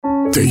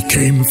They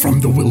came from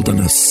the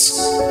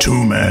wilderness.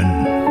 2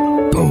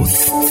 men.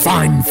 Both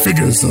fine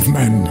figures of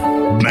men.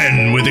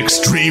 Men with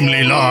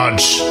extremely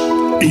large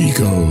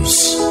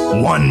egos.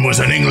 One was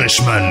an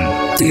Englishman.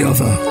 The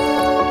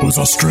other was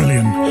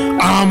Australian.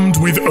 Armed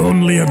with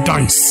only a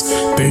dice,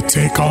 they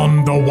take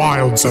on the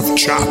wilds of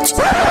chat.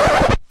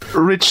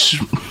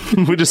 Rich,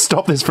 we'll just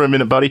stop this for a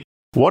minute, buddy.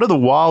 What are the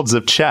wilds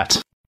of chat?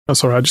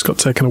 That's all right. I just got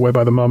taken away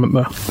by the moment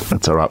there.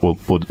 That's all right.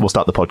 We'll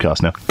start the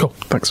podcast now. Cool.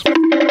 Thanks.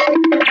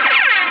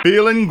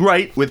 Feeling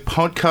great with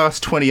podcast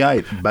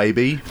 28,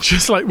 baby.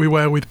 Just like we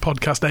were with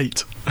podcast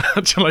 8,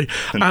 actually.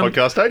 And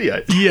podcast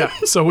 88. Yeah,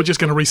 so we're just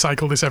going to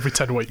recycle this every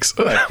 10 weeks,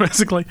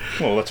 basically.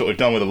 Well, that's what we've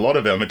done with a lot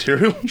of our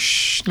material.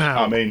 Shh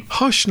now. I mean...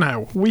 Hush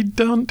now. We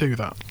don't do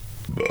that.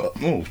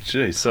 Oh,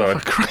 geez, sorry.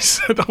 For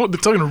Christ, they're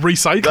talking of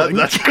recycling.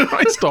 That's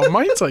Christ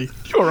almighty.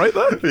 You all right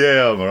there?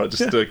 Yeah, I'm all right.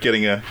 Just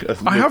getting a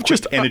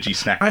quick energy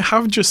snack. I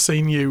have just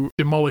seen you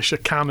demolish a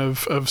can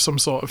of some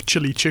sort of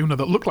chili tuna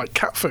that looked like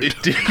cat food. It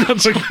did.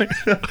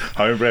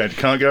 Home brand.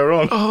 Can't go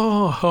wrong.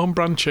 Oh, home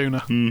brand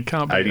tuna.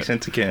 Can't be 80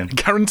 cents a can.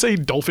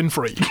 Guaranteed dolphin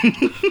free.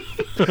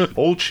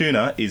 All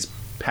tuna is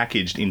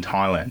packaged in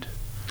Thailand.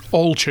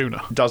 All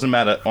tuna. Doesn't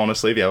matter,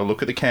 honestly, if you have a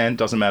look at the can,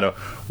 doesn't matter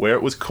where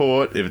it was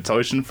caught, if it's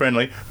ocean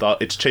friendly,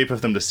 it's cheaper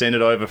for them to send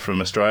it over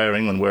from Australia,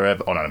 England,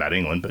 wherever. Oh, not about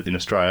England, but in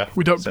Australia.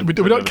 We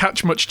don't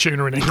catch much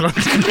tuna in England,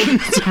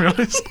 to be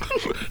honest.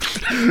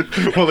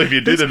 Well, if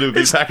you did, it would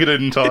be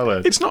packeted in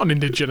Thailand. It's not an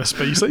indigenous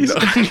species.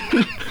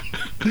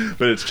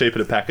 But it's cheaper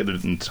to packet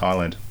it in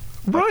Thailand.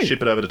 Right.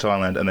 Ship it over to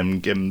Thailand and then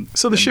give them...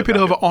 So they ship it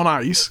over on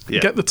ice,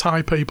 get the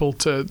Thai people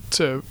to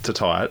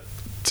tie it.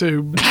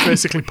 To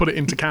basically put it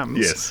into cans,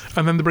 yes,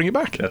 and then they bring it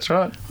back. That's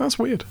right. That's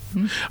weird.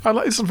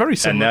 It's very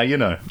similar. And now you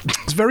know.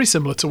 It's very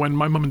similar to when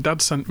my mum and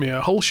dad sent me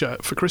a Hull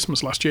shirt for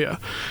Christmas last year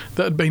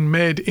that had been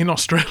made in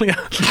Australia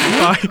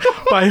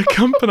by a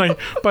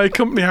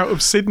company out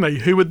of Sydney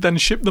who would then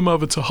ship them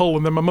over to Hull,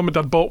 and then my mum and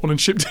dad bought one and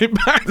shipped it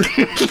back.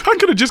 I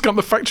could have just gone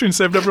to the factory and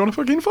saved everyone a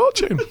fucking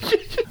fortune.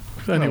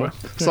 Anyway,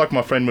 it's like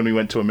my friend when we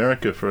went to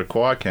America for a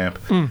choir camp,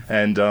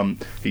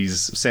 and he's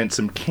sent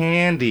some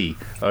candy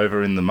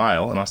over in the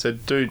mail, and I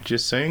said, "Dude, you're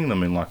seeing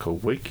them in like a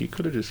week. You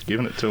could have just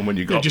given it to him when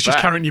you got back." Just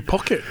carry it in your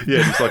pocket.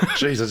 Yeah, it's like,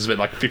 geez, I just spent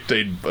like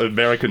 $15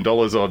 American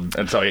on,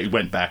 and so he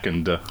went back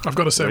and. I've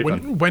got to say,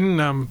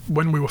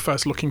 when we were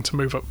first looking to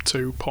move up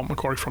to Port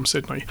Macquarie from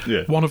Sydney,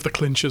 one of the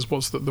clinchers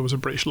was that there was a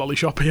British lolly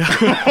shop here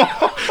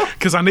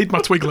because I need my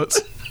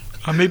Twiglets.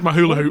 I need my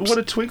hula hoops. What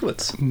are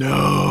Twiglets?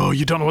 No,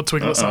 you don't know what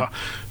Twiglets are.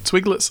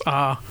 Twiglets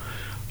are...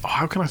 Oh,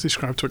 how can I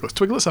describe Twiglets?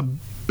 Twiglets are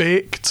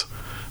baked...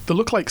 They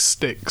look like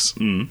sticks,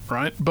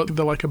 right? But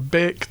they're like a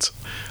baked,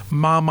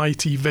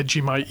 Marmite-y,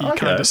 Vegemite-y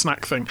kind of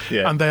snack thing.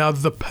 Yeah. And they are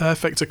the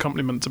perfect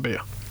accompaniment to beer.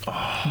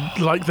 Oh.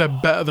 Like, they're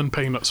better than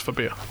peanuts for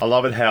beer. I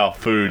love it how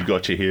food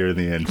got you here in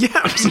the end.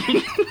 Yeah,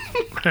 absolutely.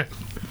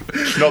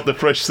 Not the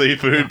fresh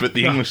seafood, but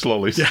the English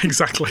lollies. Yeah,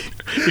 exactly.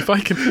 If I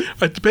can...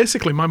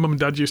 basically, my mum and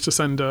dad used to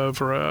send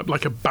over a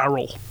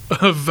barrel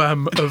of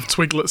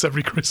Twiglets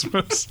every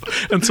Christmas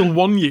until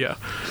one year.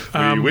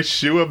 We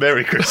wish you a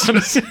Merry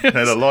Christmas and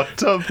a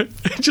lot of...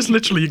 Just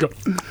literally, you go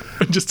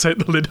and just take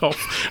the lid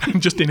off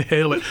and just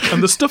inhale it.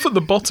 And the stuff at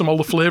the bottom, all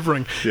the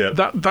flavouring,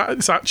 that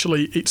is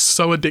actually... It's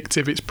so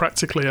addictive. It's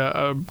practically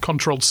a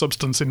controlled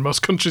substance in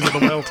most countries of the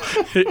world.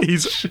 It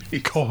is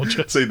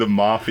gorgeous. See the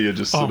mafia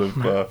just sort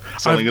of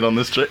selling it on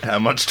the street. How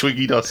much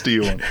Twiggy dust do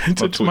you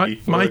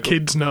want? My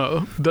kids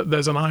know that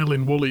there's an aisle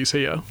in Woolies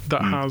here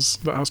that has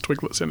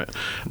Twiglets in it.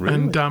 Really?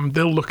 And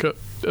they'll look at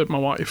my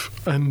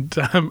wife, and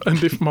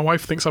if my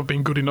wife thinks I've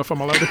been good enough, I'm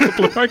allowed a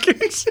couple of my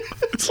kids.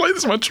 It's like,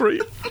 this is my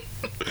treat.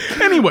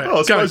 Anyway,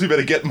 I suppose we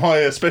better get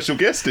my special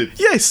guest in.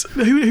 Yes.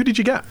 Who did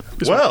you get?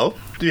 Well,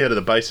 do you head of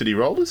the Bay City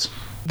Rollers?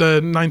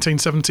 The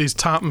 1970s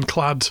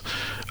tartan-clad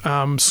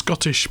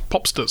Scottish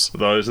popsters.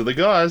 Those are the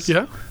guys.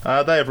 Yeah.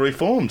 They have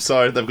reformed,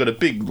 so they've got a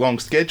big, long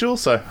schedule,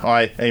 so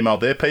I emailed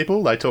their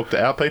people, they talked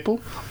to our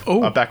people,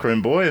 a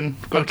backroom boy, and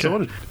got it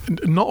sorted.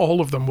 Not all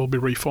of them will be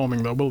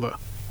reforming, though, will they?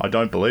 I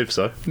don't believe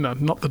so. No,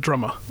 not the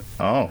drummer.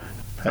 Oh.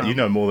 You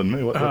know more than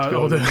me. What's going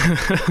on?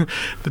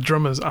 The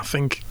drummers, I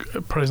think,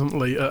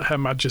 presently at Her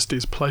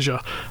Majesty's pleasure.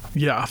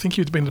 Yeah, I think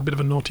he'd been a bit of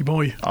a naughty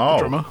boy, the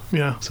drummer.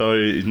 Yeah. So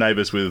he's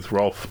neighbours with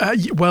Rolf?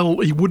 Well,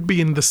 he would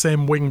be in the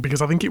same wing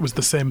because I think it was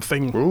the same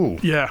thing. Ooh.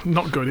 Yeah,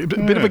 not good. A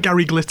bit of a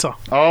Gary Glitter.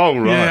 Oh,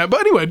 right. Yeah, but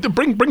anyway,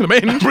 bring them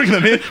in. Bring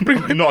them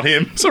in. Not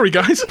him. Sorry,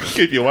 guys.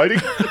 Keep you waiting.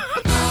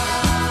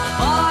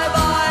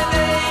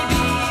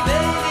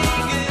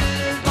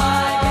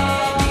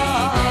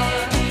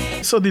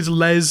 So there's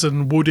Les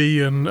and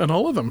Woody and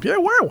all of them. Yeah,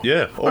 wow.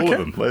 Yeah, all of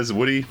them. Les,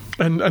 Woody.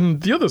 And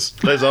the others.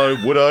 Leso,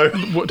 Woodo.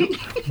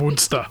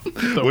 Woodstar.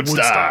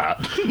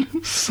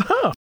 Woodstar.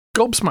 So,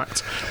 gobsmacked.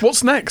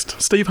 What's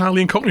next? Steve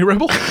Harley and Cockney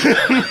Rebel?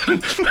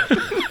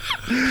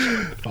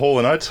 Hall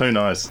 & Oates, who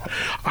knows?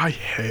 I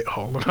hate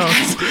Hall &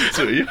 Oates.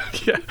 Do you?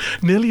 Yeah,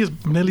 nearly as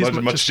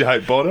much as you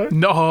hate Bono?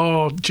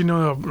 No, do you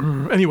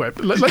know? Anyway,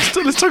 let's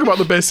talk about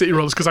the Bay City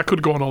Rollers because I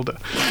could go on all day.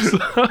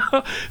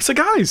 So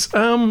guys,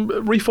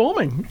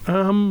 reforming.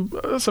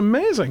 That's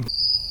amazing.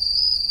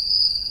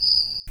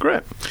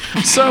 Great.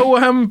 So, do you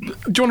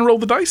want to roll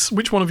the dice?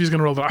 Which one of you is going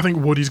to roll the dice? I think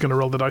Woody's going to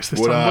roll the dice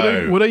this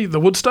time. Woody, the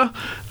Woodster.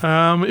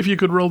 If you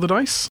could roll the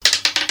dice.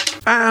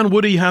 And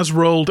Woody has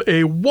rolled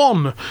a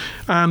 1.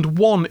 And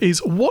 1 is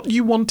what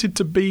you wanted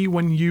to be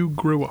when you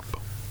grew up.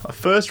 I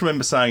first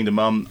remember saying to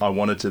Mum, I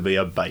wanted to be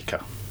a baker.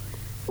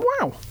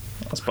 Wow.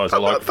 I suppose I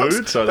like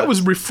food. So that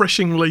was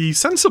refreshingly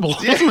sensible,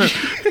 wasn't it?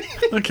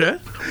 Okay.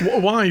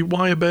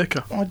 Why a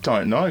baker? I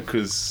don't know,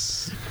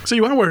 because... So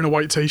you are wearing a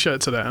white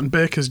T-shirt today, and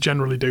bakers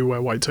generally do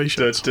wear white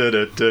T-shirts. You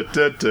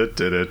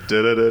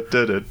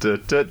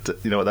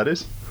know what that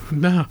is?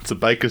 No. It's a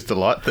Baker's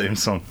Delight theme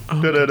song.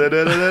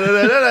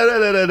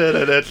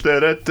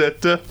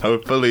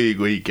 Hopefully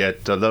we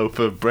get a loaf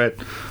of bread.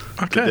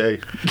 Okay.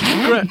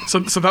 Great. So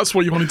that's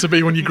what you wanted to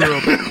be when you grew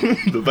up.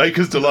 The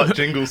Baker's Delight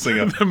jingle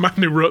singer. The man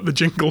who wrote the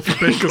jingle for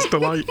Baker's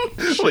Delight.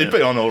 Well, he'd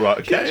be on all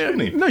right catch,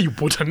 wouldn't he? No, you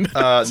wouldn't.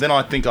 Then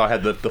I think I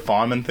had the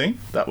fireman thing.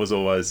 That was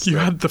always... You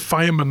had the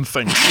fireman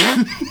thing.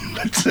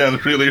 That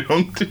sounded really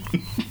wrong.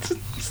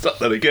 Start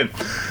that again.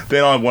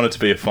 Then I wanted to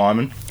be a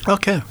fireman.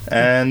 Okay.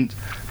 And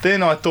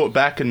then I thought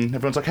back and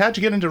everyone's like, how'd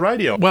you get into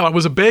radio? Well, I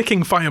was a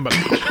baking fireman.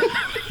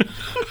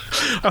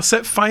 I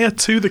set fire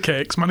to the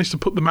cakes, managed to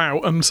put them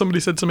out, and somebody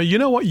said to me, you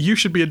know what, you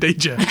should be a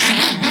DJ.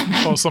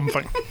 Or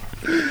something.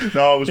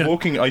 No, I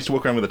used to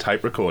walk around with a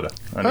tape recorder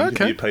and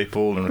interview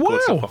people and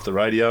record stuff off the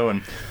radio.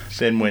 And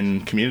then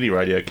when community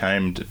radio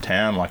came to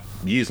town, like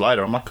years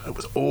later, I'm like, it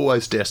was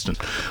always destined.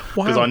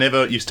 Because I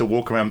never used to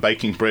walk around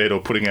baking bread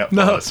or putting out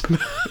fires.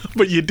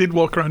 But you did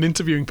walk around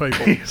interviewing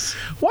people. Yes.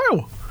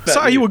 Wow. So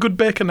are you a good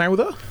baker now,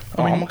 though?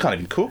 I can't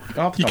even cook.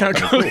 You can't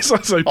cook?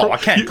 I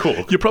can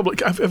cook. You probably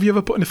have you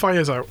ever put any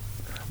fires out?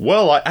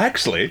 Well, I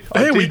did.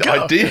 I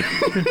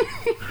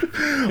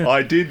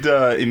did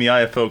in the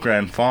AFL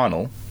Grand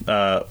Final.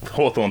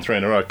 Hawthorn 3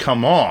 in a row.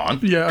 Come on.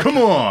 Yeah. Come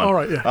on. All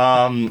right,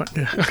 yeah.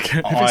 Okay.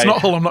 If it's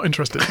not Hull, I'm not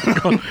interested.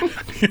 Go on.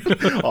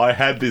 I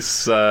had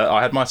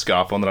my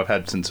scarf on that I've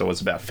had since I was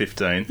about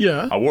 15.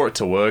 Yeah. I wore it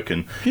to work,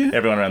 and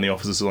everyone around the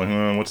office is like,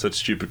 what's that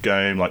stupid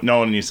game? Like, no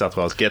one in New South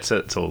Wales gets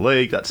it. It's a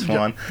league. That's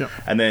fine. Yeah.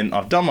 And then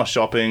I've done my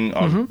shopping.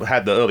 I've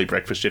had the early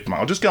breakfast shift.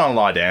 I'll just go and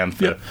lie down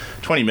for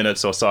 20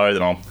 minutes or so.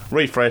 Then I'll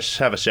refresh,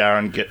 have a shower,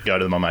 and go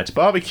to my mate's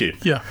barbecue.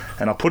 Yeah.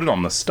 And I put it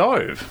on the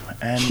stove.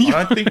 And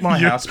I don't think my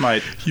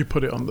housemate... You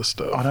put it on the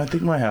stove. I don't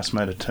think my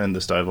housemate had turned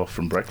the stove off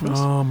from breakfast.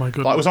 Oh, my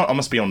goodness. I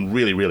must be on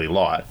really, really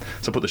light.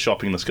 So I put the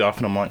shopping in the scarf,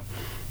 and I'm like,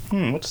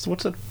 what's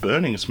that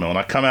burning smell? And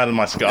I come out and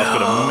my scarf's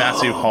got a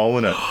massive hole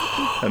in it.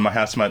 And my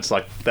housemate's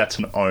like, that's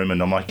an omen.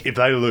 I'm like, if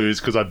they lose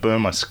because I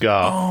burn my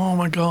scarf. Oh,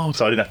 my God.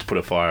 So I didn't have to put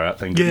a fire out,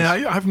 thank goodness.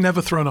 I've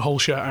never thrown a whole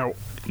shirt out.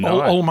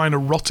 No. All mine are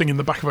rotting in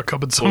the back of a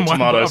cupboard somewhere. Or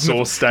tomato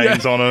sauce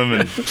stains on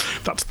them. And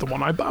that's the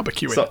one I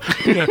barbecue in.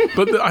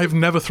 But I've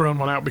never thrown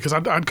one out because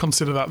I'd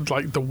consider that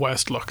like the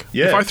worst luck.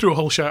 Yeah. If I threw a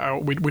whole shirt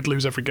out, we'd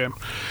lose every game.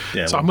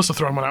 Yeah, so I must have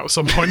thrown one out at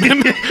some point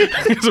then.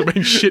 Because I've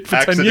been shit for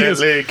 10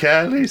 years. Accidentally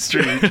Kelly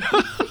Street.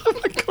 Oh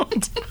my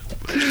God.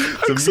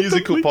 It's a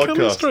musical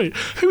podcast.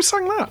 Who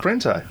sang that?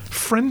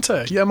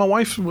 Frente. Yeah, my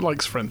wife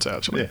likes Frente,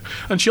 actually. Yeah.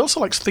 And she also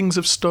likes Things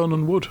of Stone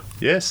and Wood.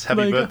 Yes,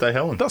 happy birthday,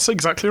 Helen. That's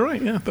exactly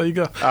right, yeah, there you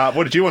go.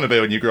 What did you want to be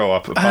when you grow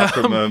up, apart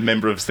from a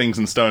member of Things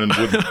of Stone and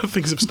Wood?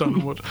 Things of Stone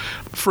and Wood.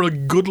 For a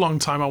good long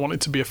time, I wanted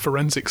to be a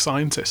forensic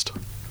scientist.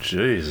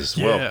 Jesus,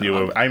 well, you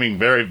were aiming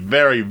very,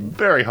 very,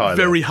 very high.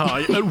 Very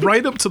high.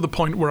 Right up to the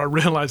point where I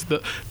realised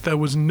that there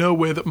was no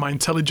way that my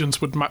intelligence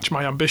would match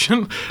my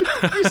ambition.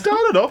 You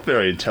started off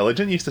very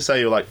intelligent. You used to say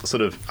you were like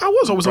sort of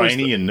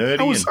brainy and nerdy.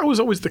 I was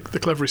always the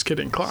cleverest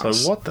kid in class.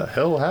 So what the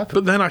hell happened?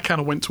 But then I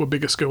kind of went to a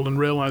bigger school and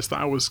realised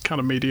that I was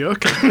kind of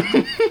mediocre,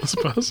 I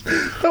suppose.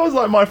 That was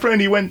like my friend.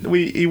 He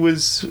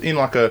was in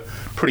like a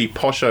pretty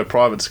posho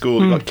private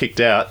school. He got kicked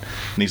out,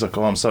 and he's like,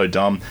 "Oh, I'm so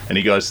dumb." And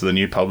he goes to the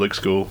new public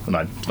school.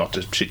 No, not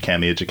just shit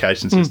can the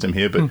education system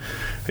here, but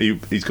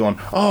he's gone,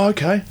 "Oh,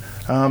 okay."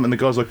 And the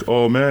guy's like,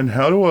 "Oh man,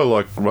 how do I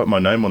like write my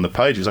name on the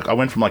page?" He's like, "I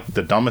went from like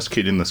the dumbest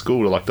kid in the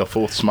school to like the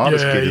fourth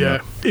smartest kid."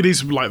 Yeah, it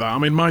is like that. I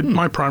mean,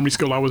 my primary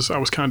school, I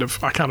kind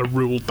of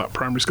ruled that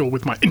primary school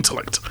with my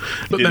intellect.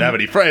 But you didn't have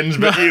any friends,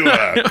 but you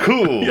were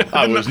cool. Yeah,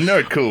 I was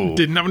nerd cool.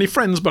 Didn't have any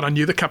friends, but I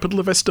knew the capital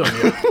of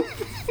Estonia.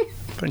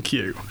 Thank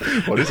you.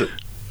 What is it?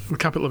 The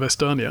capital of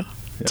Estonia,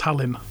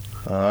 Tallinn.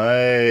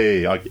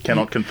 I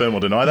cannot confirm or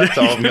deny that,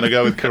 so I'm going to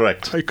go with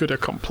correct. I could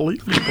have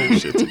completely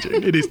bullshitted you.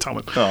 It is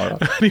Tallinn. Oh,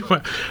 right.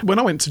 Anyway, when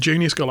I went to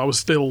junior school, I was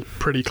still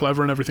pretty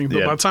clever and everything,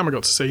 but by the time I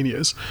got to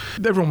seniors,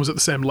 everyone was at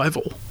the same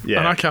level. Yeah.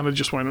 And I kind of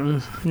just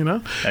went,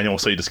 And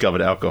also you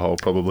discovered alcohol,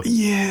 probably.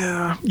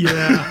 Yeah.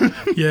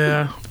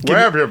 Where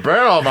have you been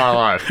all my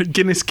life?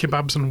 Guinness,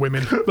 kebabs and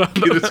women.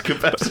 Guinness,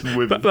 kebabs and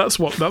women. That's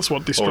what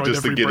destroyed or just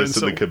every the Guinness brain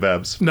cell. And the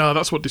kebabs? No,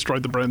 that's what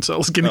destroyed the brain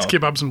cells. Guinness,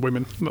 kebabs and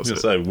women. That's it.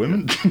 Say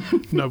women?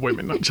 No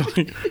women,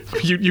 actually.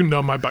 You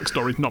know my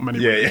backstory. Not many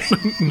women.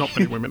 Not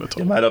many women at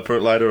all. You made up for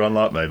it later on,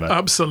 like me, mate.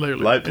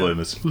 Absolutely. Late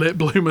bloomers. Late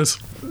bloomers.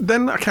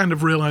 Then I kind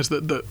of realised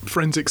that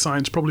forensic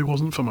science probably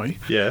wasn't for me.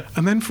 Yeah.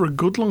 And then for a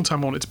good long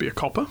time I wanted to be a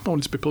copper. I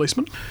wanted to be a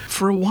policeman.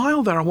 For a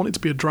while there I wanted to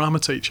be a drama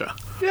teacher.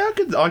 Yeah,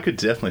 I could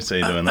definitely see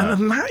you doing that.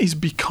 And that is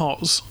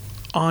because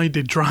I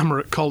did drama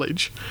at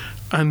college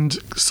and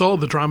saw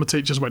the drama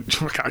teachers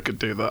went, I could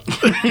do that.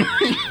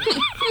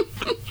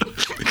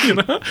 You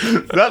know?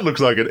 That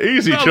looks like an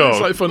easy That job.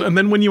 looks like fun. And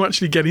then when you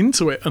actually get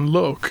into it and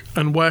look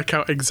and work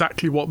out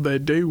exactly what they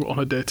do on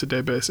a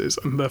day-to-day basis,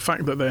 and the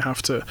fact that they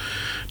have to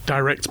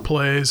direct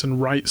plays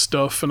and write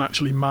stuff and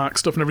actually mark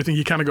stuff and everything,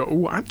 you kind of go,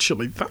 oh,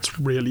 actually, that's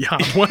really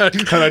hard work.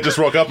 And I just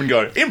rock up and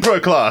go,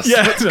 improv class.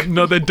 Yeah,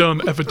 no, they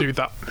don't ever do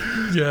that.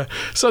 Yeah.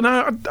 So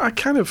now I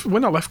kind of,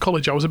 when I left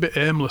college, I was a bit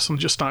aimless and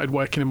just started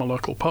working in my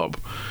local pub.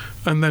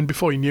 And then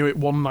before you knew it,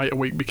 1 night a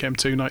week became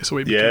 2 nights a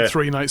week, became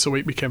 3 nights a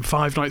week, became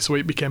 5 nights a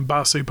week, became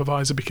bar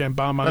supervisor, became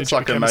bar manager. That's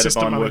like a became mate of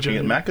assistant mine manager.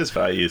 working at Macca's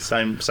for 8 years.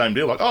 Same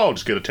deal. Like, oh, I'll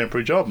just get a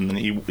temporary job. And then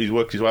he's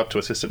worked his way up to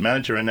assistant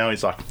manager, and now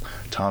he's like,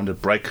 time to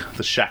break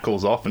the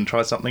shackles off and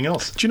try something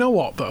else. Do you know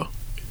what, though?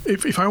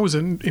 If I was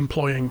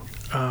employing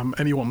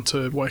anyone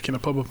to work in a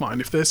pub of mine,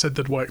 if they said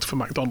they'd worked for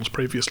McDonald's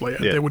previously,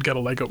 they would get a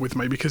leg up with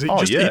me because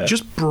it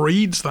just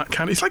breeds that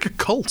kind of... It's like a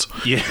cult.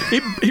 Yeah.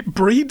 It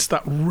breeds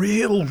that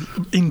real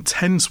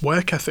intense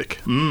work ethic.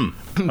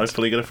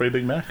 Hopefully you get a free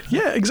Big Mac.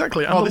 Yeah,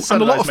 exactly. Oh,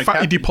 And a lot of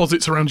fatty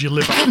deposits around your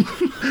liver.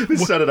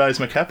 This Saturday's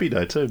McHappy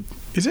Day too.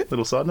 Is it?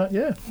 Little side note,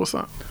 yeah. What's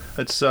that?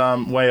 It's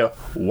where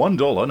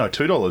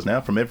 $2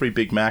 now from every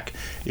Big Mac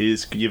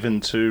is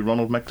given to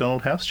Ronald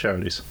McDonald House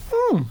charities.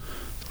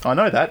 I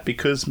know that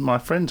because my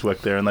friends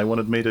work there and they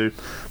wanted me to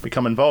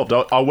become involved.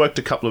 I worked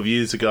a couple of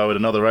years ago at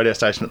another radio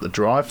station at the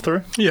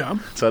drive-thru. Yeah.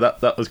 So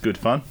that was good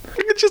fun.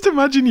 I can just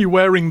imagine you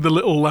wearing the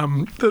little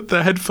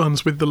the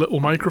headphones with the little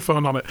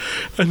microphone on it,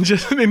 and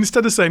just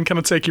instead of saying, "Can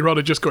I take your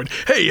order?" just going,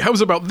 "Hey, how's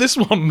about this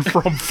one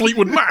from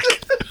Fleetwood Mac?"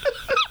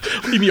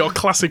 In your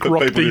classic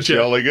rock People DJ. just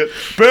yelling it,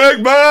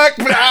 Big Mac!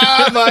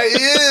 My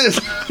ears!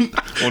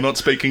 Or not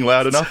speaking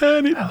loud enough.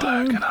 Turn it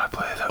down. Can I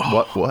play that?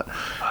 What?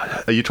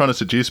 Are you trying to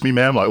seduce me,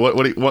 ma'am? Like,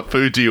 what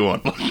food do you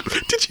want?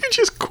 Did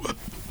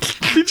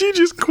you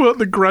just quote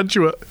The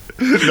Graduate?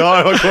 No,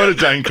 I quoted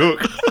Dane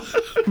Cook.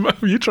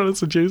 Are you trying to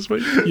seduce me?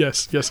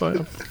 Yes, I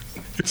am.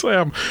 Yes, I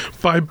am.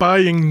 By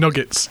buying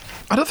nuggets.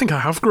 I don't think I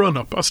have grown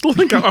up. I still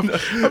think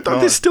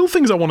there's still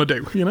things I want to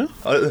do, you know?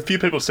 A few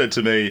people said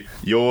to me,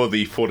 you're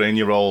the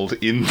 14-year-old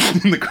in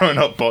the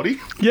grown-up body.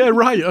 Yeah,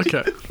 right,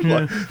 okay. Yeah.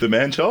 Like the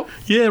man-child.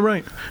 Yeah,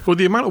 right. Well,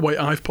 the amount of weight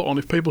I've put on,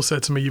 if people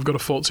said to me, you've got a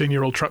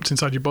 14-year-old trapped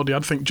inside your body,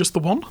 I'd think, just the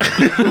one?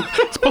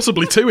 It's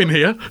possibly 2 in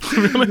here,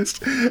 to be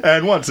honest.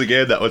 And once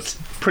again, that was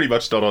pretty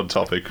much not on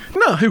topic.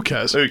 No, who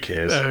cares? Who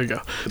cares? There we go.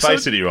 The Bay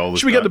City Rollers.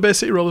 Should we get the Bay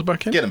City Rollers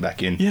back in? Get them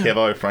back in. Yeah.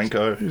 Kevo,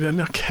 Franco.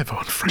 No, Kevo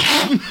and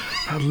Franco.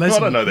 I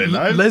don't know their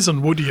names. Les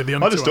and Woody are the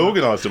only I just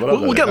organised them.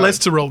 We'll get Les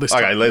to roll this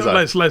time. Okay, Lezo.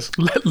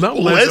 Not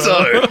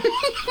Lezo.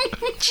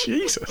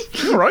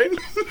 Jesus. All right.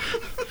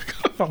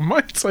 I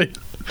might say.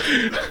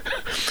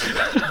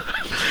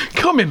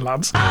 Come in,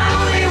 lads.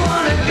 I only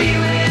wanna be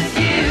with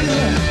you.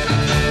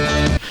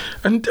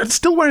 And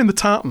still wearing the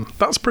tartan.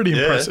 That's pretty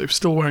impressive.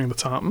 Still wearing the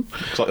tartan.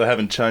 Looks like they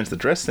haven't changed the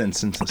dress then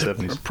since the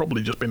 70s. I've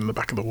probably just been in the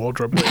back of the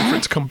wardrobe waiting for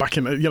it to come back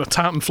in. You know,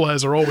 tartan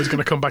flares are always going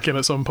to come back in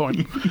at some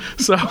point.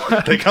 So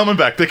They're coming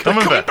back. They're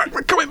coming back.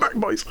 They're coming back,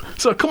 boys.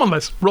 So come on,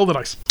 Les. Roll the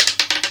dice.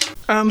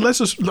 And Les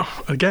has,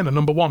 again, a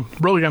number 1.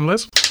 Roll again,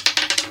 Les.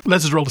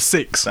 Les has rolled a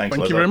 6. Thanks,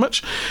 Thank Lezo. you very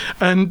much.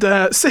 And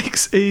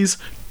 6 is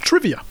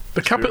trivia.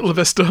 The capital of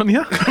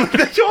Estonia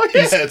Oh,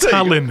 yeah, is there you go.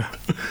 Tallinn.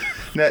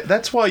 Now,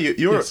 that's why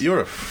you're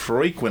a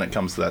freak when it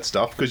comes to that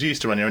stuff, because you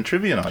used to run your own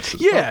trivia nights.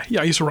 As well. Yeah,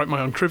 I used to write my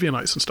own trivia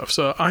nights and stuff.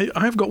 So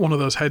I've got one of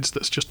those heads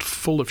that's just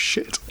full of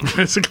shit.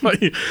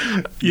 Basically,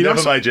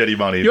 Never made you any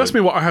money. You asked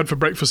me what I had for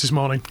breakfast this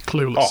morning.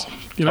 Clueless. Oh,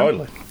 you know?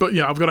 totally. But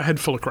yeah, I've got a head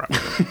full of crap.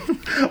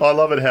 I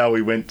love it how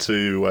we went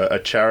to a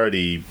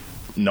charity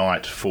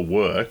night for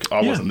work.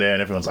 I wasn't there,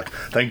 and everyone's like,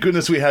 thank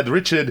goodness we had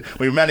Richard.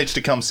 We managed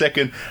to come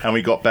second, and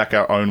we got back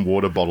our own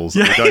water bottles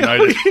that we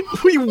donated.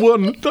 we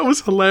won. That was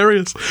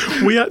hilarious.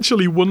 We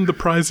actually won the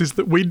prizes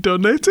that we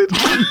donated.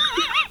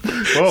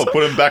 Well,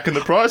 put them back in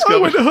the prize I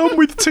cupboard. went home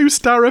with 2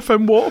 Star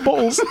FM water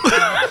bottles.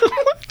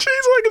 Jeez,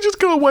 I could just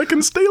go away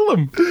and steal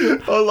them.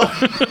 I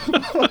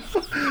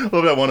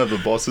love how one of the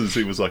bosses,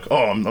 he was like,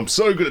 oh, I'm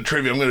so good at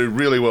trivia, I'm going to do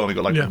really well. And he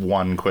got like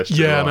one question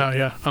Yeah,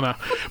 right. I know.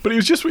 But it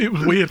was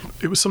weird.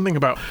 It was something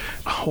about,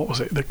 what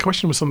was it? The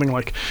question was something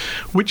like,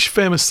 which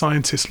famous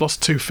scientist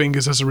lost 2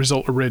 fingers as a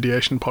result of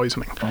radiation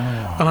poisoning?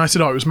 And I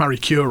said, it was Marie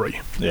Curie.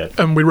 Yeah.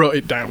 And we wrote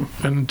it down.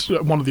 And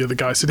one of the other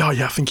guys said, I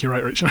think you're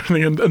right, Rich.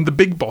 And the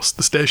big boss,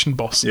 the station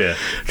boss,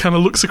 kind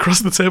of looks across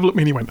the table at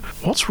me and he went,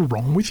 what's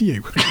wrong with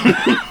you?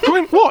 I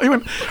went, what? He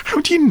went,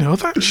 how do you know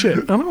that shit?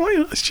 And I'm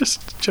like, it's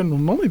just general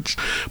knowledge.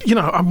 You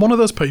know, I'm one of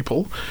those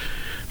people,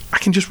 I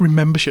can just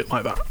remember shit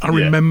like that. I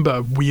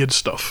remember weird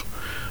stuff.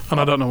 And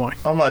I don't know why.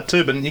 I'm like,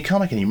 too, but you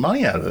can't make any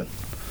money out of it.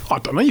 I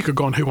don't know, you could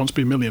go on Who Wants to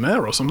Be a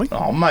Millionaire or something.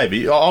 Oh,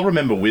 maybe. I'll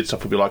remember weird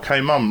stuff. I'll be like, hey,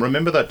 Mum,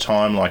 remember that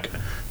time, like,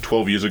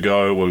 12 years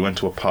ago where we went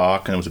to a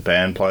park and there was a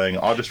band playing?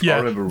 I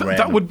remember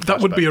random that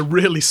would be a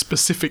really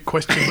specific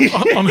question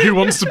on Who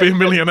Wants to Be a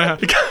Millionaire.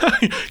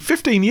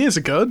 15 years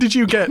ago, did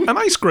you get an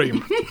ice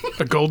cream?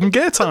 A golden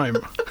gay time?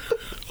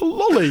 A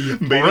lolly?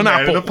 Being or an a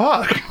man apple? in a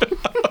park.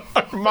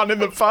 A man in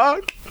the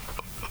park?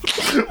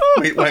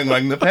 Meet Wang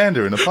Wang the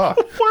panda in a park.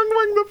 Wang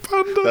Wang the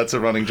panda. That's a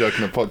running joke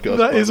in the podcast.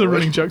 That by is the a way.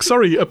 running joke.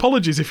 Sorry,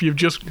 apologies if you've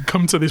just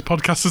come to this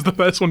podcast as the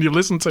first one you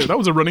listened to. That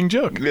was a running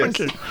joke. Yes. Thank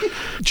you.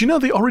 Do you know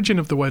the origin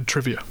of the word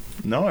trivia?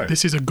 No.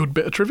 This is a good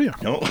bit of trivia.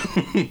 No.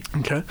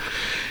 Okay.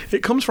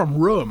 It comes from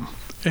Rome,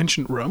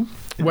 ancient Rome,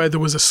 where there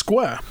was a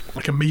square,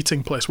 like a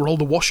meeting place, where all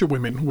the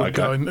washerwomen would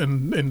go in the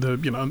in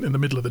the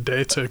middle of the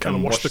day to kind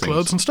of wash the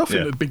clothes things. and stuff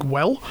in a big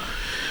well.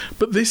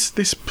 But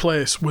this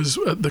place was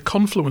at the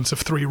confluence of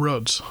three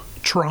roads: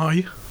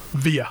 tri,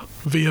 via,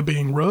 via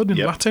being road in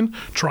Latin,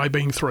 tri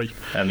being three.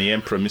 And the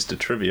Emperor, Mr.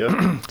 Trivia.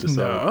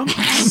 No.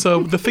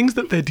 So the things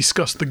that they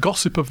discussed, the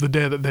gossip of the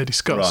day that they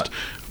discussed,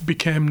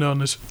 became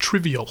known as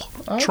trivial.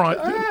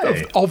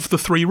 Of the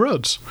three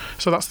roads.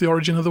 So that's the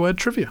origin of the word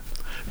trivia.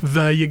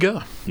 There you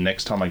go.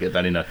 Next time I get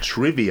that in a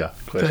trivia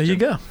question. There you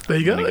go. There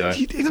you go. There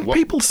you go.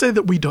 People say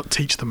that we don't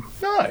teach them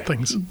No.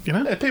 things, you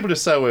know? Yeah, people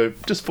just say we're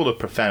just full of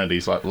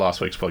profanities like last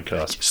week's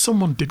podcast.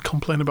 Someone did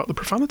complain about the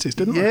profanities,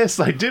 didn't they? Yes,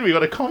 they did. We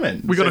got a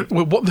comment.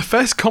 What the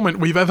first comment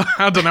we've ever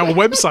had on our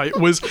website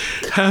was,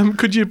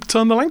 could you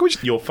turn the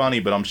language? You're funny,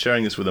 but I'm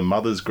sharing this with a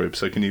mother's group,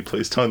 so can you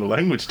please tone the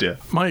language down?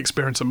 My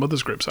experience of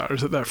mothers' groups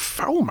is that they're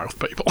foul-mouthed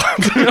people.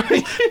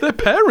 They're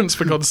parents,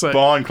 for God's sake.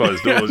 Behind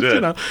closed doors, yeah.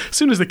 You know, as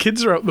soon as the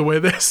kids are out the way,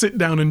 they sit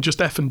down and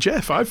just F and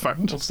Jeff, I've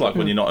found. It's like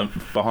when you're not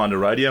behind a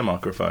radio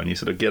microphone, you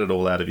sort of get it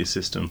all out of your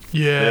system.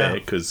 Yeah.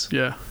 Because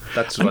Yeah.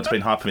 that's why it's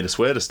been hard for me to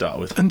swear to start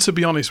with. And to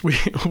be honest,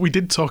 we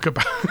did talk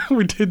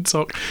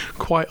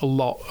quite a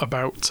lot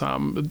about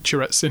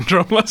Tourette's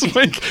syndrome last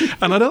week,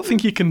 and I don't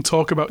think you can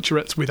talk about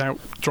Tourette's without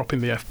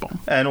dropping the F-bomb.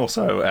 And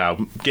also our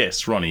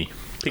guest, Ronnie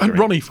Pickering. And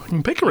Ronnie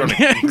fucking Pickering.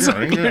 Yeah,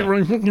 exactly. yeah.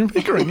 Ronnie fucking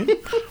Pickering. Yeah.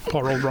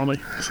 Poor old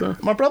Ronnie. So.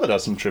 My brother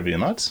does some trivia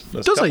nights.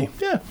 Does he?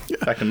 Yeah.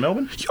 Back in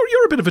Melbourne.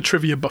 You're a bit of a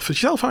trivia buff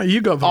yourself, aren't you?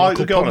 You go to the I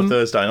local go pub on a and-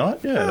 Thursday night.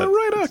 Yeah.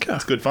 right, okay.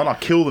 It's good fun. I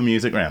kill the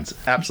music rounds.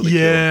 Absolutely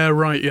Yeah,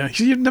 right, yeah.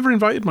 You've never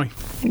invited me.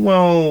 kill.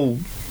 Well...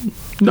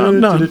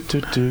 No.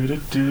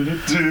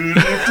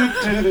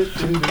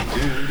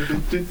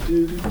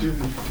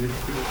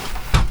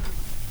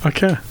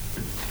 Okay.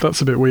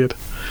 That's a bit weird.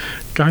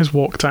 Guy's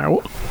walked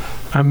out,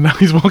 and now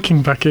he's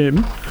walking back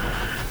in.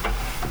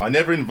 I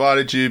never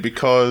invited you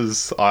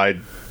because I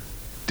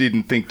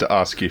didn't think to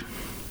ask you.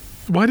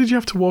 Why did you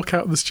have to walk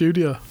out of the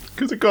studio?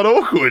 Because it got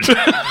awkward.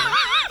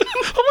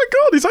 Oh my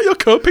God, is that your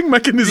coping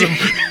mechanism?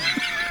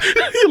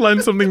 You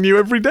learn something new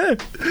every day.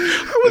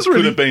 I was Could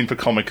really... have been for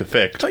comic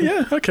effect. Oh,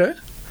 yeah, okay.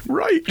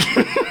 Right.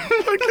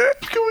 Okay.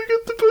 Can we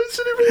get the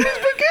person who runs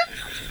back in?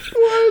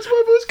 Why is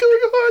my voice going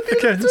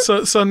high? Okay,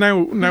 so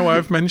now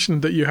I've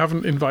mentioned that you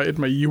haven't invited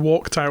me. You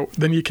walked out,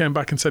 then you came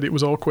back and said it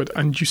was awkward,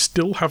 and you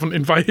still haven't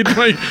invited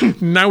me.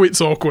 Now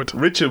it's awkward.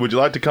 Richard, would you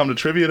like to come to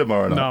trivia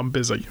tomorrow night? No, I'm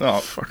busy. Oh.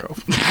 Fuck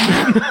off.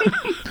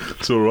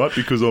 It's all right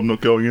because I'm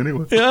not going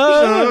anywhere.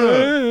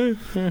 Yeah.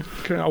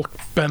 Okay, I'll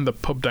burn the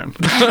pub down.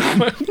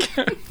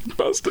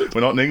 Bastard.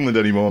 We're not in England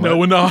anymore, mate. No,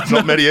 we're not. It's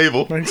not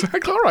medieval.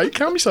 Exactly. All right,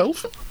 calm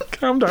yourself.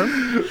 Calm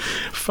down.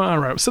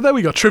 Far out. So there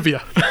we go,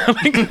 trivia.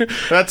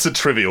 That's a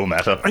trivial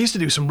matter. I used to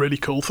do some really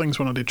cool things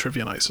when I did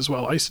trivia nights as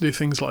well. I used to do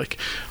things like,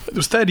 there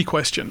was 30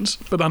 questions,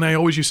 but then I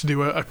always used to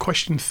do a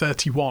question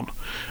 31.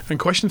 And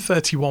question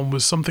 31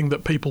 was something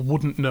that people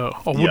wouldn't know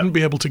or wouldn't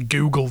be able to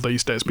Google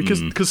these days because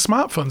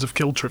smartphones have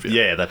killed trivia.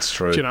 Yeah, that's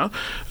true. You know,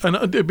 and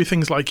it'd be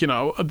things like, you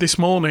know, this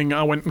morning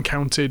I went and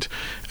counted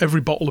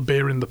every bottle of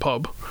beer in the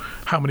pub.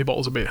 How many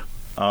bottles of beer?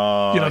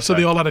 So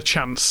they all had a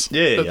chance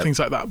at things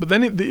like that. But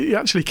then it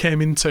actually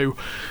came into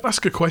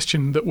ask a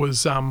question that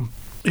was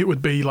it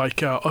would be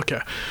like, okay,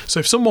 so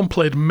if someone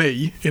played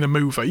me in a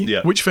movie,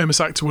 which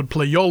famous actor would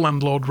play your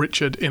landlord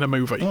Richard in a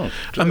movie? Oh,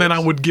 and then I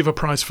would give a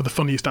prize for the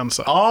funniest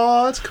answer.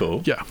 Oh, that's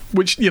cool. Yeah,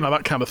 which, you know,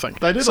 that kind of thing.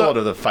 They do a lot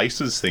of the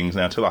faces things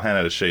now until I hand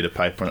out a sheet of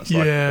paper and it's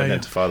like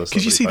identify the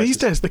because you see these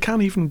days they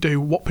can't even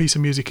do what piece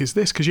of music is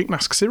this because you can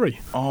ask Siri.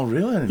 Oh,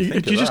 really? I didn't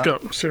think You of just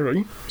that. go,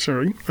 Siri,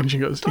 and she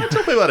goes... Don't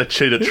tell me about a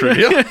cheat at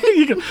trivia.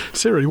 You go,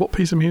 Siri, what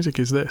piece of music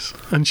is this?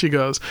 And she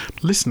goes,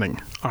 listening,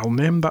 I'll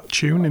name that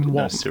tune in No,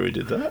 one. Siri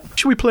did that.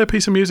 Should we play a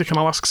piece of music and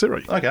I'll ask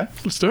Siri? Okay.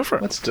 Let's do it for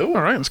it. Let's do it.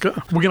 All right, let's go.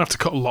 We're going to have to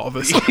cut a lot of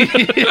this.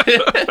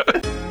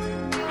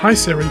 Hi,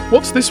 Siri.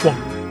 What's this one?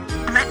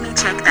 Let me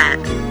check that.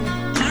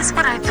 Here's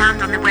what I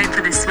found on the web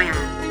for the swim.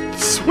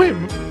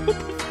 Swim?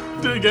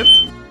 Do it again.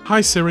 Hi,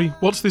 Siri.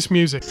 What's this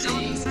music?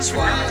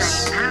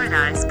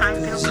 Paradise by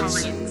Phil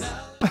Collins.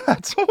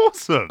 That's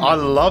awesome. I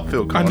love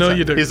Phil Collins. I know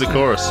you do. Here's the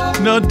chorus.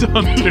 No,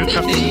 don't do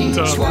that.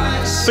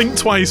 Don't. Think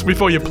twice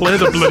before you play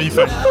the bloody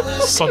thing.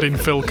 Sodding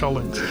Phil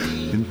Collins.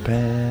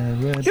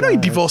 You know he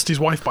divorced his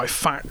wife by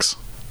fax.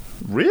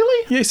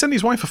 Really? Yeah, he sent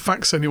his wife a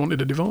fax saying he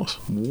wanted a divorce.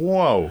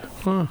 Whoa.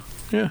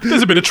 Yeah,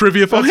 there's a bit of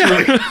trivia for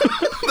you.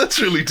 That's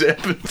really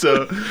dampened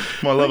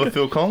my love of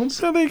Phil Collins.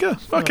 So there you go.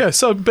 Okay,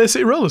 so Bay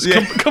City Rollers,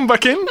 come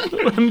back in.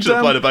 And, Should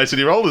have played a Bay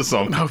City Rollers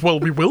song. well,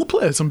 we will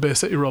play some Bay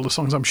City Rollers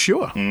songs, I'm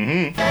sure.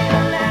 Mm-hmm.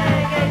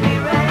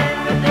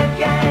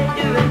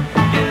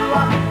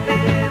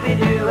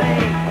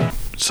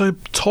 So,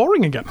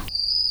 touring again.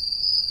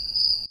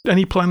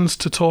 Any plans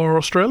to tour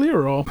Australia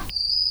or?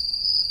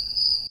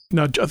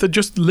 No, they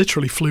just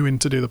literally flew in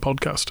to do the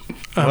podcast.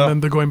 And then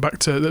they're going back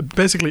to...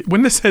 Basically,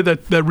 when they say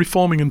they're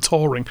reforming and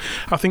touring,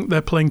 I think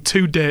they're playing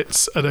 2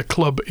 dates at a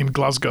club in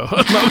Glasgow.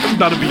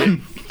 That'd be it.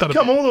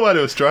 Come all the way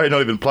to Australia,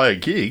 not even play a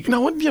gig.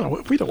 No, we don't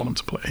want them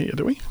to play here,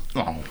 do we?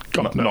 Oh,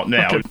 God, not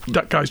now.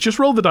 Okay, guys, just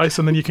roll the dice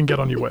and then you can get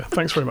on your way.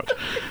 Thanks very much.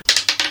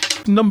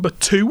 Number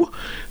 2,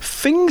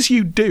 things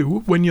you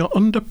do when you're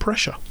under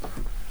pressure.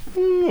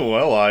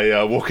 Well,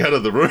 I walk out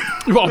of the room.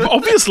 Well,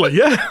 obviously,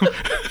 yeah.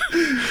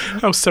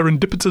 How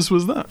serendipitous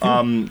was that?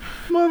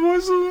 My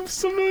voice is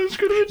sometimes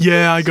going to be...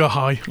 Yeah, I go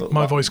high.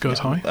 My voice goes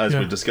high. As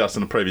we discussed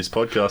in a previous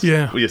podcast.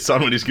 Yeah. With your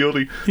son when he's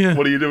guilty. Yeah.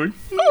 What are you doing?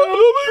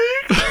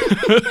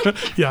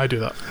 Yeah, I do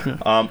that. Yeah.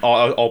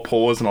 I'll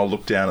pause and I'll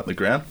look down at the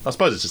ground. I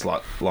suppose it's just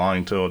like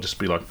lying to. I'll just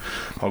be like,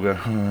 I'll go,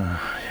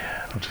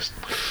 I'll just...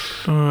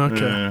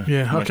 Okay.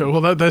 Yeah. Okay.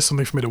 Well, there's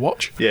something for me to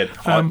watch. Yeah.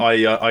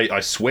 I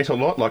sweat a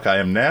lot, like I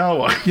am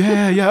now.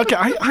 Yeah. Okay.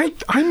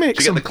 I make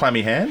Do you get the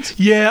clammy hands?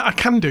 Yeah, I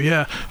can do.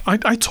 Yeah.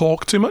 I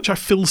talk too much. I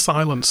fill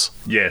silence.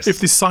 Yes. If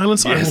there's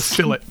silence, I will Yes.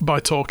 fill it by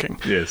talking.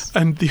 Yes.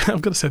 And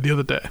I've got to say, the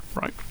other day,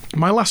 right,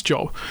 my last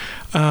job,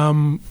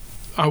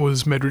 I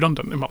was made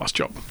redundant in my last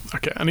job.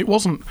 Okay, and it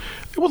wasn't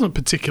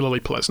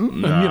particularly pleasant.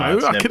 No, and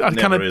I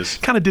never is.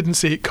 kind of didn't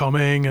see it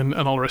coming, and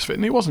all the rest of it.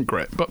 And it wasn't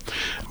great. But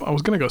I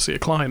was going to go see a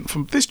client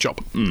from this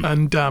job,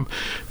 and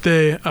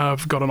they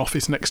have got an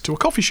office next to a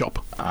coffee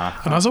shop.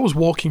 And as I was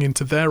walking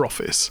into their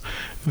office,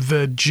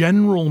 the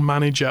general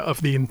manager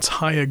of the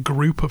entire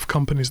group of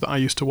companies that I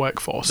used to work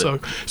for, so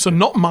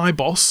not my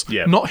boss,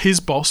 not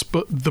his boss,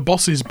 but the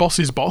boss's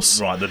boss's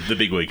boss, right, the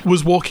big wig,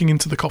 was walking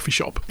into the coffee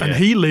shop, and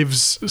he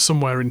lives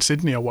somewhere in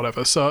Sydney or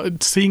whatever. So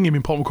seeing him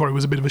in Port Macquarie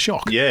was a bit of a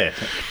shock. Yeah.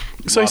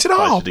 So he said,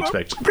 I should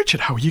expect.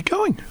 Richard, how are you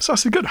going? So I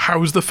said, good.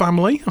 How's the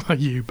family? I'm like,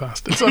 you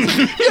bastard. So I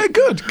said, yeah,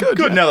 good.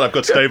 Good, now that I've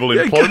got stable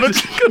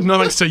employment. Good. No,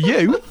 thanks to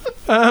you.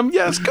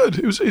 Yeah, it's good.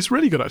 It's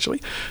really good,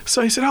 actually.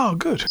 So he said, oh,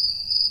 good.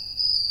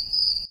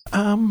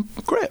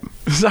 Great.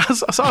 So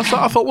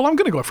I thought, well, I'm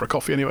going to go for a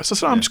coffee anyway. So I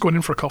said, I'm just going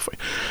in for a coffee.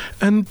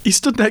 And he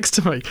stood next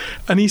to me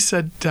and he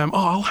said,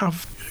 I'll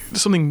have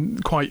something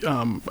quite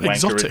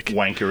exotic.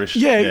 Wankerish.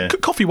 Yeah,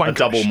 coffee wankerish. A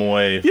double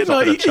moy. You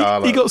know,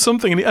 he got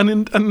something,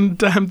 and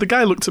the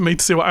guy looked at me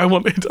to see what I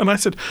wanted, and I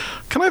said,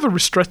 "Can I have a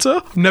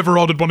ristretto?" Never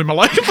ordered one in my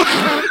life,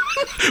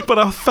 but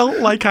I felt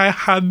like I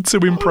had to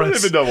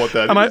impress. I don't even know what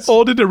that and is. I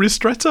ordered a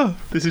ristretto.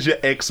 This is your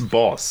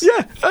ex-boss.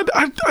 Yeah,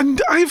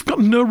 and I've got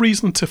no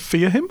reason to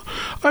fear him.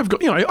 I've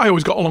got, I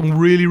always got along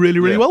really, really,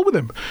 really well with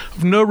him.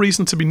 I've no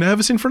reason to be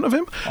nervous in front of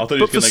him.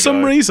 But for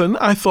some reason,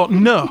 I thought,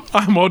 no,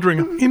 I'm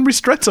ordering in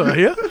ristretto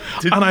here.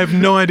 And I have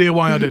no idea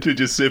why I did. Did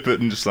you sip it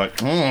and just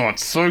like, oh,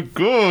 it's so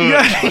good?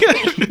 Yeah.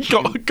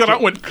 got out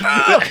and went,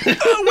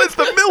 where's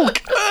the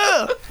milk?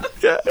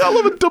 Yeah, I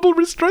love a double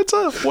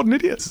ristretto. What an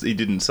idiot. He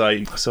didn't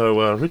say,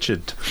 so,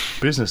 Richard,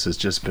 business has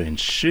just been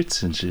shit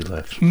since you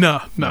left. No.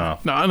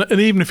 And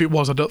even if it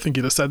was, I don't think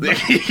he'd have said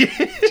that.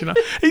 You know?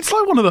 It's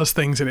like one of those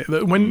things, innit,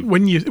 that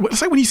when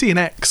you see an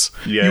ex,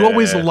 you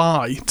always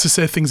lie to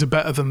say things are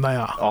better than they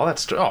are. Oh,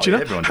 that's true. Oh, do you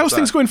know? Everyone How's does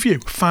things that. going for you?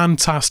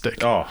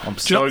 Fantastic. Oh, I'm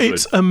so good.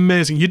 It's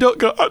amazing. You don't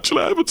go,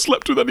 actually, I haven't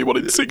slept with anyone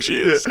in 6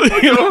 years.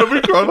 You know,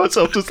 I cry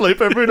myself to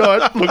sleep every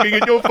night looking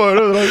at your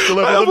photo and I still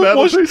have on the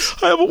mantelpiece.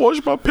 I haven't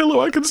washed my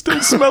pillow. I can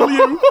still smell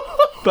you.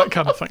 That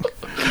kind of thing.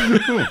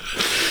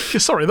 Yeah,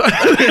 sorry,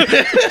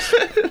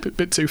 that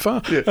bit too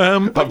far. Yeah.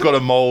 I've got a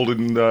mould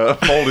in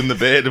the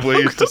bed where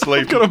you used to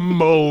sleep. I've got a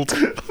mould.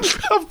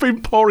 I've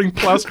been pouring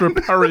plaster of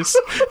Paris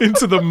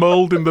into the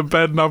mould in the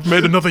bed, and I've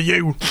made another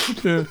you.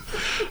 Yeah.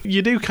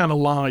 You do kind of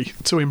lie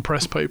to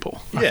impress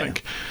people, I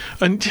think.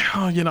 And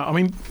I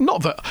mean,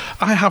 not that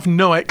I have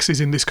no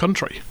exes in this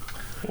country.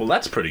 Well,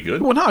 that's pretty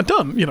good. Well, no, I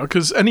don't.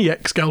 Because any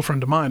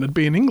ex-girlfriend of mine would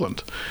be in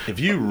England. If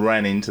you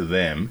ran into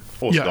them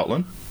or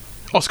Scotland.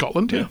 Or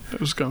Scotland, yeah. It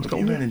was going to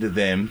Scotland. If you ran into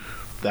them,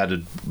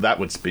 that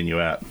would spin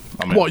you out.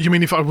 I mean, what, you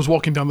mean if I was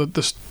walking down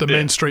the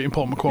main street in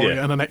Port Macquarie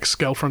and an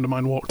ex-girlfriend of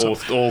mine walked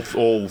up?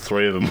 All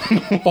three of them.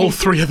 All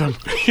three of them.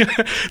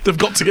 They've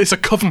got to get... It's a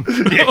coven.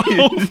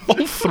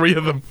 All three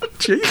of them.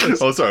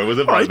 Jesus. Oh, sorry. Was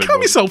it? All right,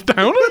 calm yourself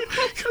down.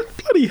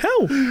 Bloody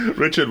hell.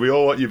 Richard, we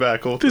all want you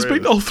back. All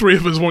three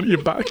of us want you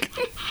back.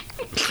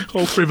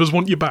 All three of us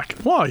want you back.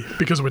 Why?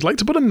 Because we'd like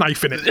to put a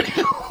knife in it.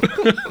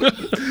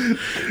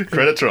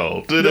 Credit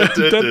roll.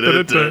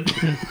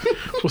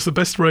 What's the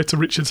best way to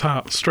Richard's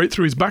heart? Straight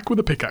through his back with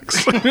a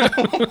pickaxe. What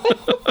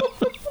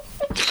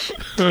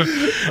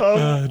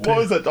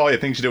was that? Oh, yeah,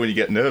 things you do when you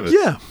get nervous.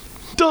 Yeah.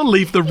 Don't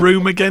leave the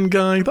room again,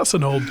 guy. That's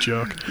an old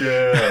joke.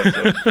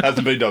 Yeah.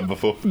 Hasn't been done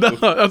before. No,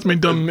 it hasn't been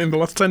done in the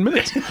last 10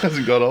 minutes.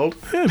 Hasn't got old.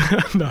 Yeah,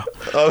 no.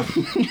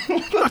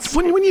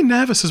 When you're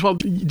nervous as well,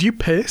 do you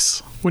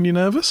pace when you're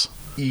nervous?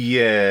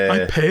 Yeah.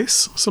 I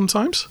pace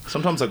sometimes.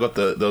 Sometimes I've got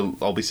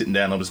I'll be sitting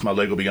down, my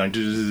leg will be going,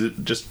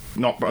 just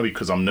not probably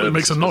because I'm nervous. It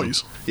makes a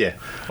noise. Yeah.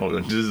 I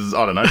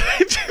don't know.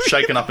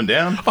 shaking up and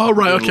down. Oh,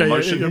 right, Doing a okay. little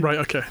motion Yeah, here. right,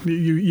 okay.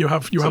 You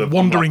have Sort of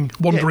wandering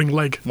yeah.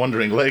 leg.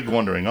 Wandering leg,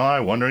 wandering eye,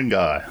 wandering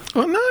guy.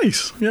 Oh,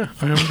 nice. Yeah,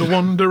 I am the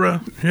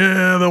wanderer.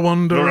 Yeah, the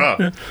wanderer. Hurrah.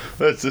 Yeah.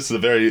 This is a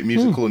very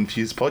musical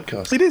infused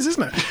podcast. It is,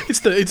 isn't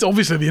it? It's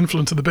obviously the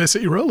influence of the Bay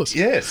City Rollers.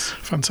 Yes.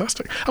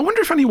 Fantastic. I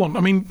wonder if anyone, I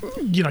mean,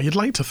 you'd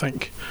like to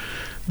think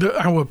that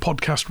our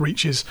podcast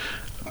reaches,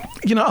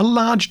 a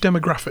large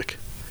demographic.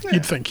 Yeah.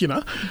 You'd think,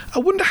 I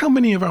wonder how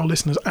many of our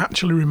listeners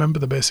actually remember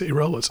the Bay City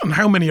Rollers and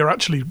how many are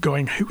actually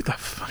going, who the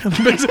fuck are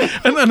the Bay City?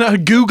 and are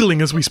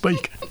Googling as we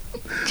speak.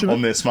 Do you know?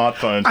 On their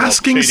smartphones. while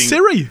Asking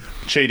Siri.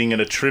 Cheating in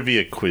a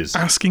trivia quiz.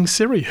 Asking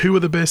Siri, who are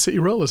the Bay City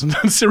Rollers? And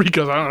then Siri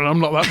goes, I don't know, I'm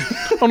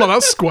not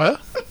that square.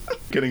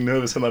 Getting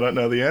nervous and I don't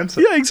know the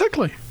answer. Yeah,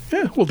 exactly.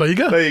 Yeah, well, there you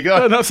go. There you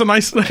go. That's a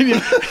nice thing.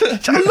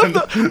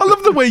 I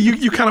love the way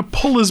you kind of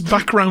pull us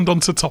back round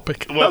onto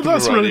topic. That's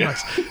right, really yeah.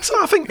 nice.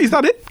 So I think, is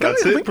that it?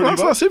 That's guys? it, pretty much.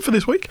 That's it for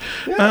this week.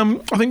 Yeah.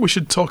 I think we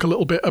should talk a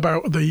little bit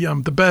about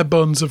the bare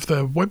bones of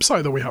the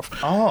website that we have.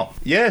 Oh,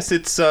 yes,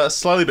 it's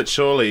slowly but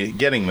surely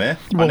getting there.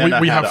 Well, I now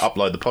we know how have- to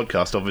upload the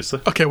podcast,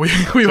 obviously. Okay, we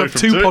have from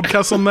two two.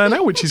 podcasts on there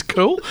now, which is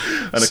cool.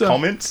 And the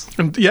comments.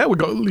 And yeah,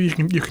 you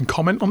can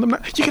comment on them now.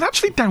 You can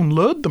actually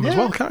download them as Yeah.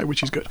 well, can't you?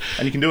 Which is good.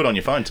 And you can do it on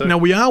your phone, too. Now,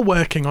 we are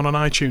working on an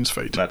iTunes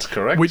feed. That's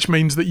correct. Which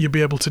means that you'll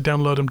be able to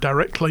download them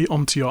directly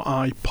onto your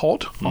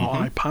iPod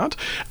or iPad.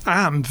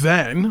 And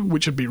then,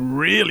 which would be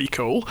really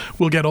cool,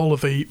 we'll get all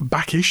of the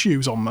back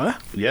issues on there.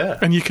 Yeah.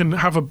 And you can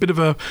have a bit of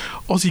a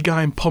Aussie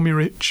Guy and Pommy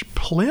Rich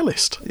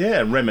playlist.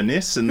 Yeah,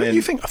 reminisce and then...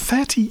 You think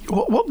 30...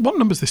 What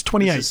number is this?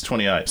 28? This is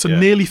 28, So yeah.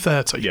 nearly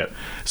 30. Yeah.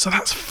 So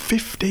that's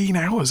 15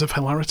 hours of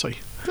hilarity.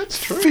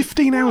 That's true.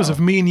 15 hours of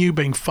me and you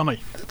being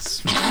funny.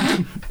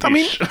 I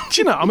mean,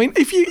 do you know? I mean,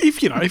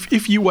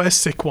 if you were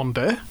sick one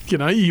day,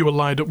 you were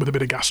lined up with a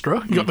bit of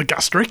gastro. You got the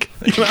gastric.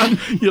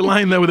 You're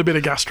lying there with a bit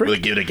of gastric. Really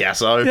give it a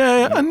gasso.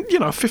 Yeah,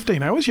 and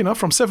 15 hours.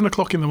 From 7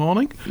 o'clock in the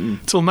morning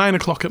till 9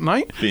 o'clock at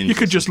night. Binge. You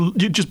could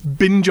just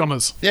binge on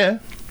us. Yeah.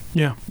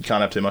 Yeah, You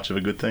can't have too much of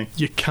a good thing.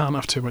 you can't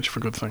have too much of a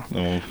good thing. Oh,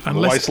 the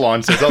Unless-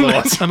 waistline says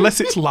otherwise.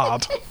 Unless it's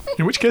lard,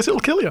 in which case it'll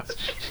kill you.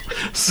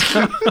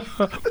 So,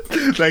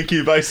 Thank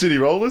you, Bay City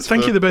Rollers.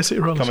 thank for you, the Bay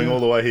City Rollers. coming yeah. all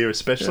the way here,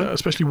 especially. Yeah,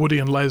 especially Woody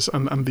and Les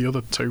and the other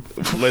two.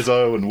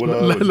 Lezo and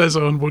Woodo. and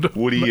Lezo and Wood.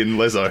 Woody and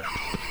Lezo.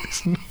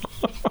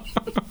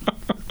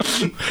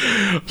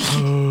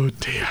 Oh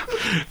dear.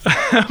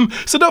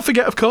 So don't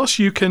forget, of course,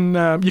 you can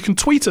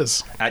tweet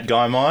us At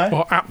Guy Mai.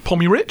 or at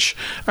Pommy Rich,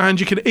 and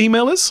you can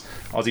email us.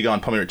 Aussie Guy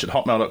and Pommyrich at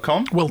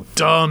hotmail.com. Well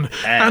done.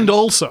 And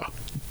also,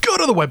 go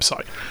to the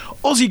website,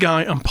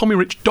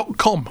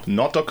 AussieGuyandPommyrich.com.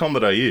 Not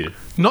 .com.au.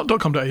 Not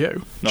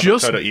 .com.au. Not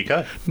Just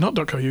 .co.uk. not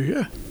 .co.uk.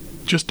 Yeah.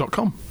 Just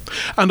 .com.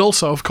 And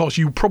also, of course,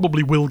 you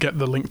probably will get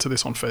the link to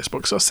this on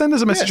Facebook. So send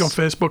us a message Yes.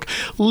 on Facebook,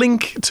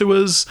 link to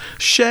us,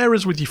 share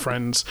us with your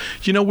friends.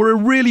 We're a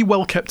really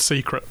well-kept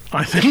secret,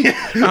 I think.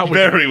 aren't we?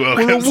 Very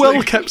well-kept We're a secret.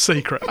 well-kept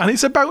secret. And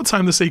it's about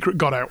time the secret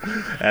got out.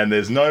 And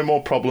there's no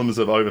more problems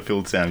of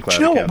overfilled SoundCloud Do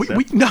you know what?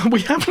 accounts. No,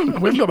 we haven't.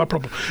 We haven't got that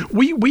problem.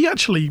 We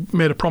actually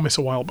made a promise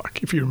a while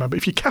back, if you remember.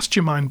 If you cast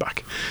your mind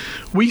back,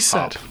 we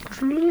said...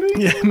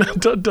 Yeah, no,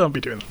 don't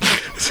be doing that.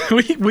 So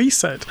we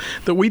said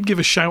that we'd give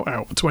a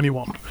shout-out to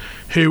anyone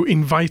who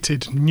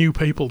invited new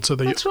people to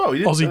the That's right, we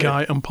did Aussie say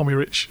Guy and Pommy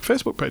Rich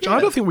Facebook page. And I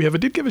Yeah. don't think we ever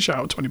did give a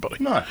shout-out to anybody.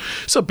 No.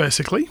 So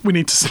basically, we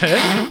need to say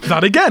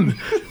that again.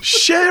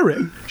 Share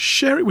it.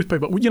 Share it with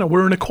people.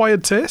 We're an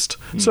acquired taste.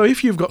 So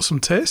if you've got some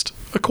taste,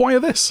 acquire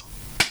this.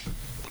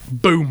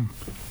 Boom.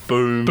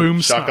 Boom.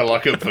 Boom, snap.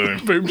 Shakalaka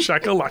boom. Boom,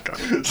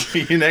 shakalaka.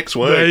 See you next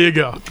week. There you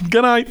go.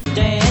 Good night.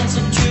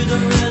 Dancing to the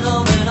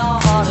rhythm in our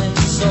heart and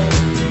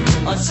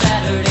soul on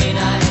Saturday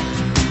night.